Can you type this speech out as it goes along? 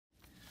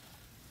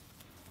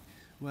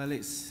Well,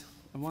 it's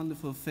a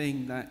wonderful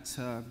thing that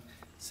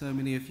so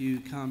many of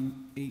you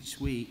come each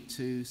week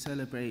to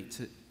celebrate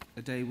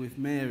a day with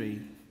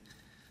Mary,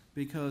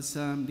 because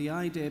the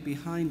idea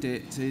behind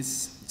it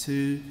is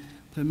to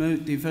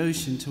promote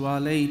devotion to Our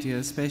Lady,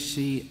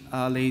 especially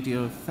Our Lady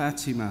of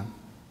Fatima.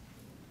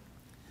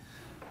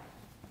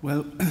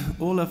 Well,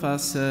 all of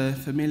us are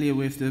familiar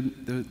with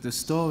the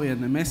story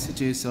and the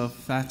messages of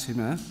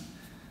Fatima,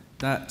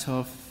 that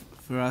of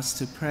for us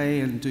to pray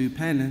and do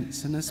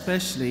penance, and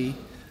especially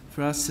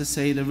for us to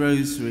say the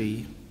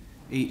rosary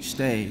each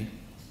day.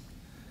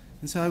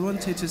 And so I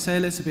wanted to say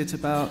a little bit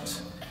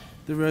about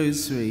the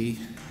rosary,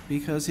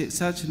 because it's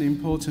such an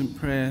important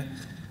prayer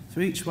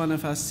for each one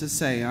of us to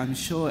say. I'm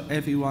sure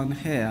everyone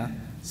here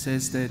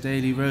says their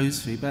daily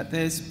rosary, but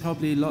there's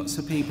probably lots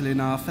of people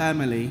in our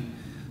family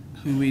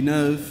who we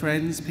know,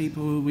 friends,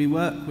 people who we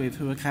work with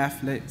who are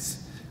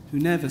Catholics, who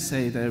never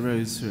say their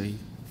rosary.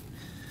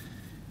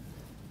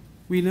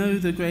 We know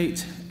the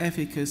great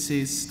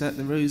efficacies that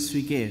the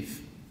rosary give.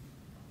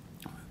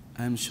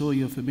 I'm sure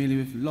you're familiar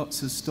with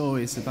lots of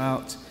stories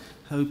about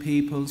how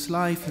people's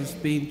life has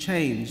been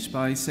changed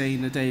by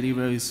saying the daily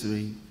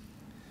rosary.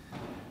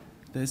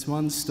 There's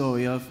one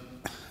story of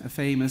a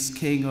famous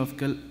king of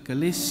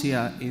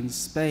Galicia in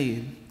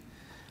Spain,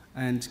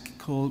 and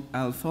called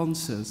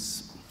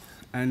Alphonsus,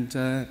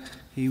 and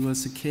he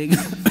was a king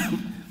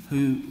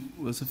who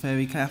was a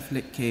very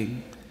Catholic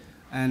king,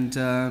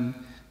 and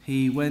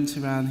he went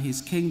around his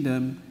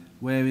kingdom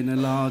wearing a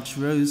large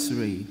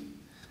rosary.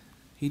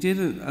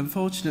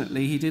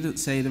 Unfortunately, he didn't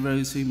say the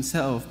rosary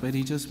himself, but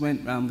he just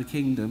went round the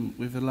kingdom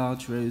with a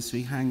large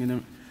rosary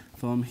hanging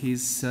from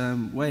his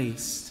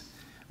waist.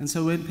 And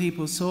so when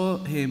people saw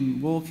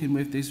him walking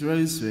with this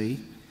rosary,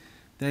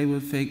 they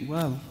would think,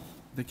 well,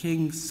 the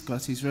king's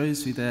got his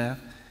rosary there,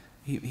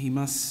 he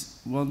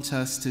must want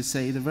us to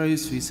say the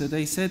rosary. So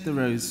they said the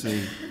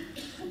rosary.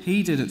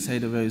 He didn't say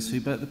the rosary,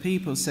 but the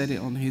people said it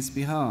on his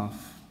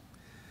behalf.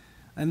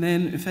 And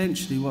then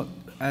eventually,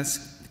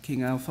 as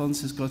King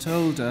Alphonsus got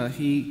older,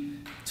 he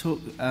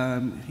took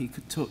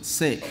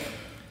sick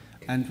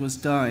and was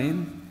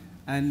dying,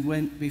 and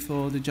went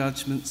before the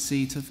judgment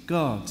seat of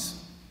God.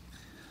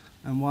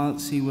 And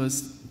whilst he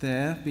was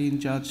there being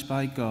judged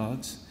by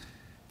God,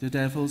 the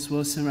devils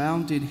were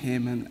surrounding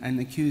him and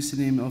accusing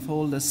him of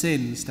all the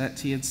sins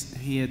that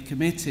he had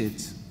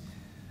committed.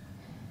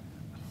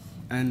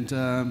 And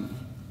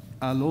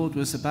our Lord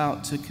was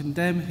about to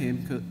condemn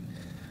him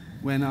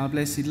when Our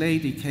Blessed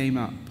Lady came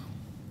up.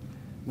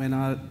 When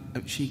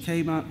she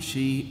came up,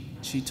 she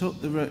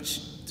took the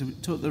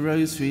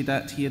rosary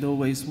that he had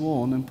always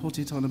worn and put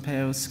it on a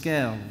pair of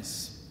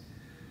scales.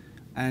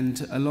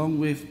 And along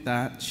with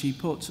that, she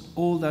put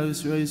all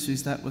those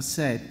rosaries that were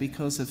said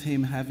because of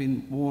him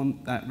having worn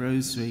that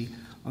rosary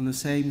on the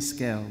same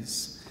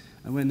scales.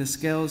 And when the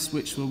scales,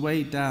 which were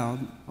weighed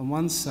down on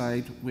one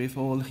side with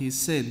all his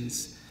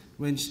sins,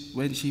 when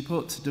she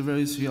put the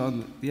rosary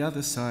on the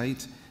other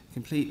side,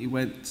 completely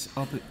went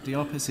the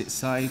opposite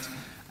side,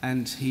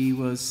 and he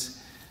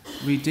was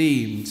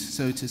redeemed,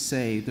 so to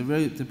say. The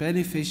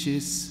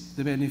benefices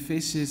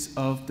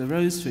of the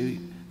rosary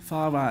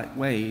far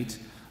outweighed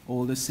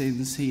all the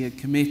sins he had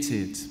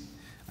committed,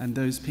 and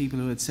those people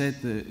who had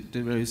said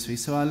the rosary.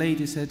 So Our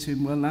Lady said to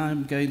him, well, now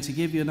I'm going to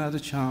give you another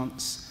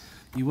chance.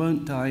 You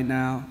won't die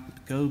now.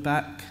 Go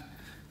back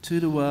to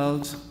the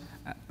world,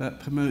 but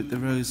promote the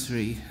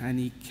rosary. And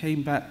he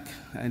came back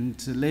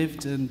and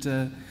lived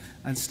and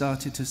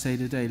started to say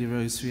the daily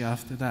rosary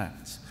after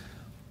that.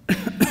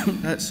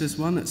 That's just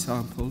one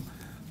example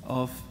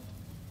of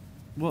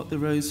what the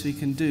rosary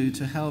can do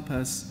to help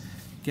us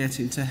get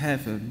into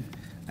heaven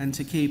and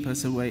to keep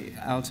us away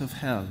out of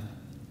hell.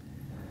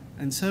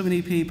 And so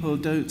many people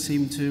don't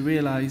seem to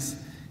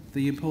realize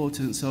the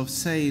importance of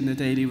saying the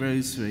daily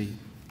rosary.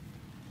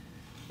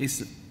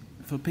 It's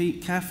for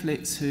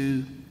Catholics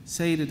who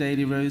say the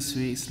daily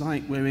rosary, it's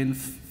like we're in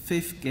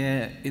fifth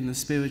gear in the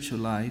spiritual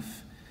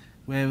life,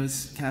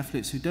 whereas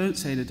Catholics who don't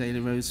say the daily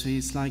rosary,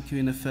 it's like you're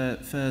in a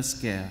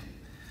first gear.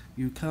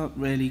 You can't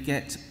really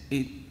get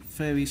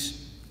very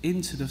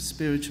into the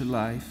spiritual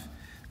life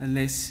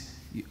unless,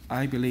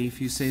 I believe,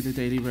 you say the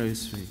daily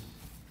rosary.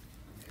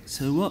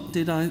 So what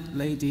did Our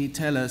Lady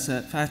tell us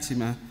at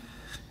Fatima?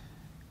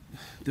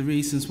 The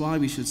reasons why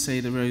we should say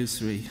the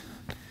rosary.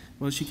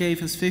 Well, she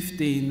gave us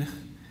 15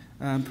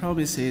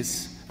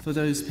 promises for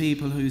those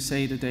people who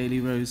say the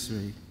daily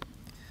rosary.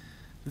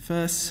 The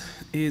first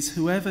is,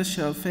 whoever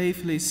shall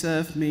faithfully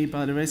serve me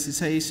by the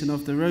recitation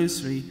of the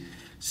rosary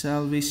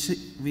shall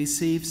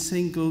receive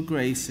single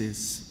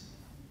graces.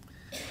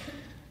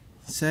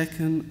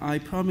 Second, I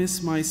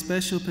promise my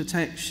special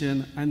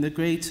protection and the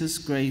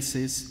greatest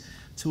graces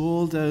to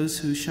all those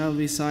who shall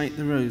recite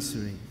the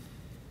rosary.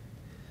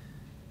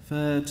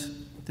 Third,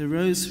 the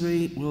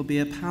rosary will be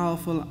a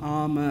powerful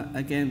armor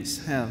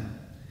against hell.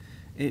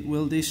 It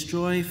will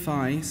destroy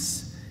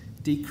vice,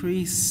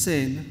 decrease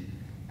sin,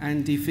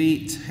 and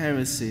defeat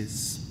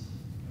heresies.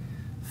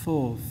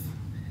 Fourth,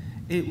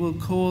 it will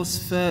cause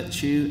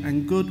virtue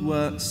and good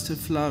works to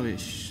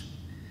flourish.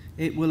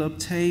 It will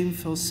obtain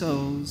for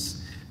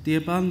souls the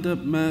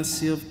abundant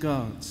mercy of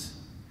God.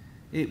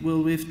 It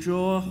will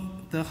withdraw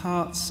the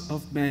hearts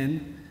of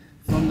men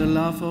from the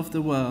love of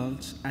the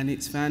world and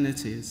its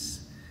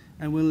vanities,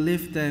 and will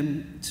lift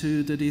them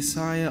to the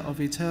desire of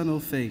eternal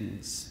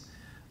things.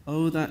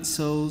 Oh, that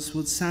souls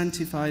would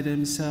sanctify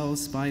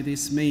themselves by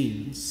this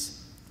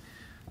means.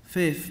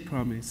 Fifth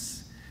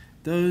promise,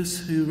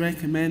 those who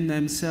recommend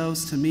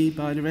themselves to me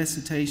by the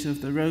recitation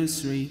of the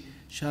Rosary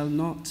shall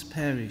not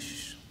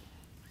perish.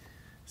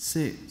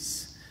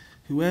 6.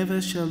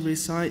 Whoever shall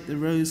recite the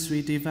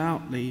Rosary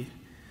devoutly,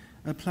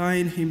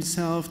 applying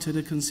himself to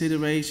the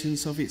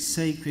considerations of its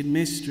sacred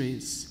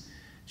mysteries,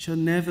 shall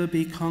never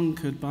be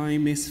conquered by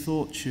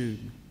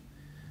misfortune.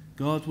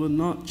 God will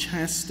not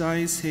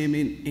chastise him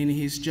in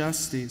his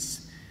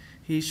justice.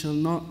 He shall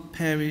not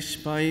perish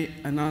by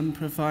an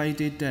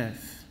unprovided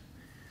death.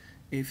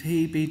 If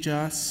he be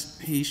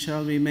just, he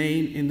shall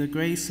remain in the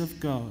grace of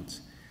God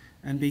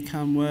and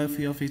become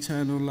worthy of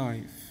eternal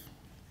life.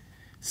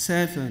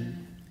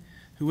 7.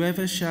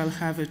 Whoever shall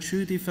have a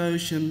true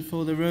devotion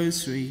for the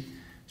Rosary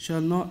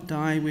shall not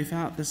die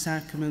without the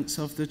sacraments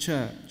of the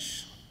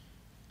Church.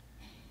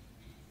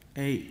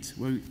 8.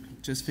 We're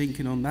just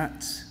thinking on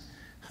that.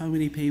 How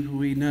many people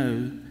we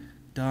know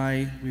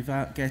die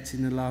without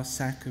getting the last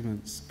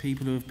sacraments?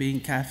 People who have been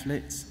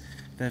Catholics,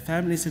 their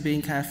families have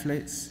been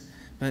Catholics,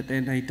 but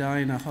then they die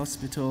in a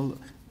hospital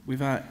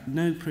without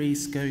no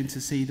priest going to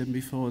see them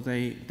before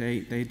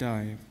they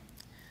die.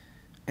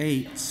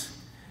 8.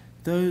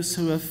 Those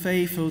who are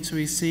faithful to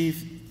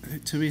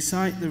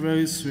recite the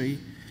Rosary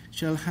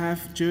shall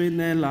have during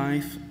their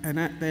life and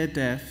at their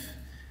death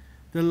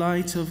the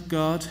light of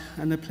God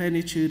and the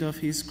plenitude of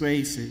his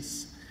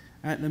graces.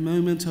 At the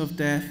moment of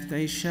death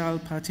they shall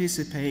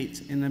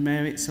participate in the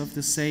merits of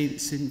the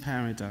saints in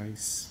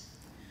paradise.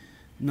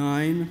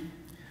 9.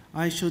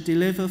 I shall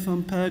deliver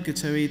from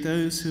purgatory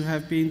those who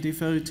have been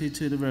devoted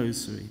to the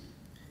Rosary.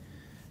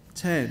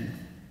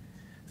 10.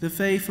 The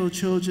faithful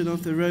children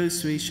of the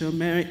Rosary shall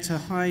merit a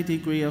high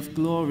degree of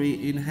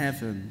glory in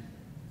heaven.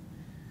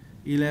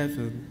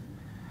 11.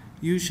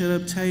 You shall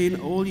obtain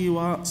all you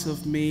ask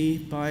of me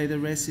by the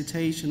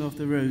recitation of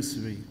the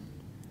Rosary.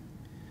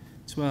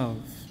 12.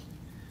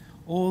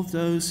 All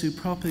those who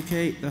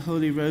propagate the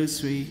Holy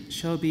Rosary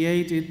shall be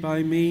aided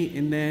by me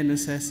in their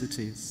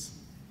necessities.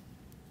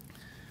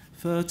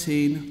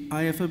 13.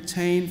 I have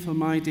obtained for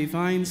my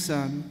divine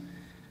Son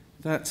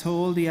that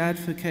all the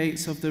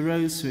advocates of the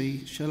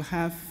Rosary shall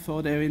have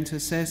for their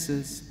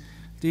intercessors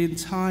the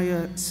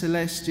entire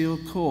celestial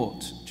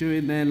court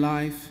during their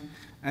life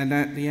and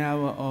at the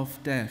hour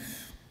of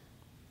death.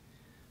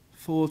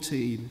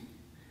 14.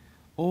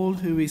 All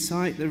who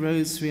recite the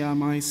Rosary are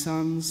my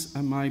sons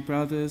and my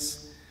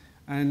brothers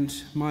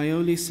and my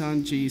only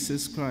Son,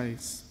 Jesus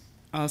Christ,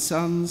 are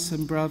sons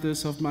and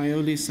brothers of my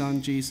only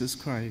Son, Jesus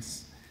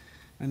Christ.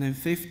 And then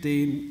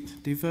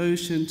 15,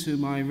 devotion to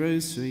my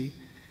Rosary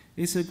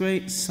is a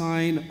great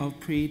sign of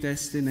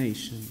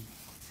predestination.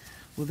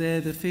 Well,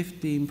 they're the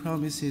 15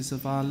 promises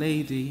of Our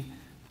Lady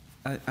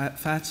at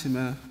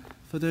Fatima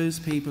for those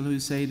people who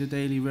say the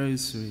daily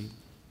Rosary.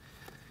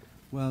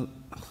 Well,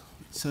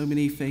 so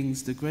many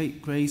things, the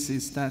great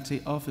graces that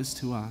it offers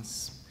to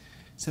us.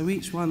 So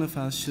each one of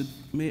us should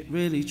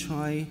really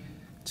try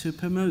to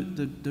promote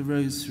the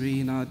Rosary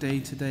in our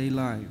day-to-day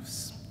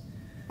lives.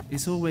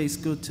 It's always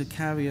good to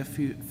carry a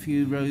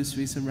few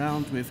rosaries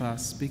around with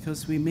us,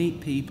 because we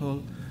meet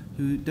people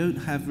who don't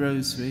have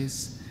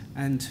rosaries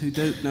and who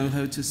don't know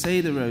how to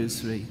say the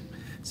Rosary.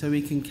 So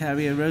we can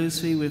carry a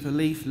rosary with a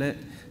leaflet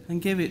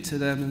and give it to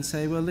them and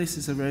say, well, this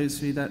is a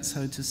rosary, that's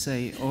how to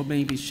say it, or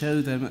maybe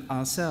show them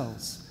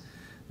ourselves.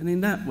 And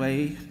in that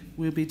way,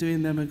 we'll be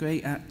doing them a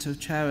great act of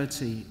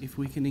charity if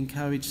we can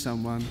encourage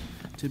someone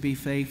to be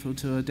faithful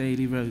to a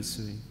daily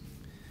rosary.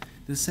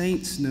 The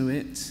saints knew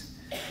it.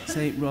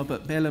 St.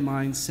 Robert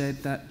Bellarmine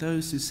said that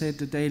those who said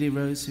the daily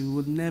rosary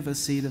would never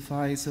see the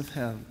fires of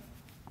hell.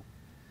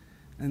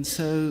 And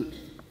so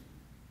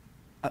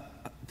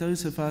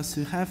those of us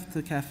who have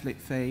the Catholic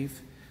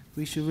faith,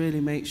 we should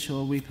really make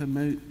sure we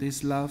promote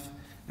this love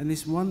and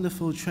this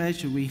wonderful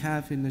treasure we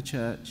have in the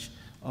Church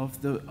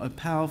of a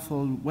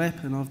powerful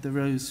weapon of the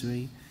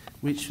Rosary,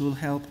 which will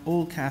help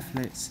all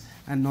Catholics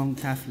and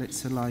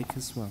non-Catholics alike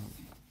as well.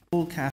 All Catholics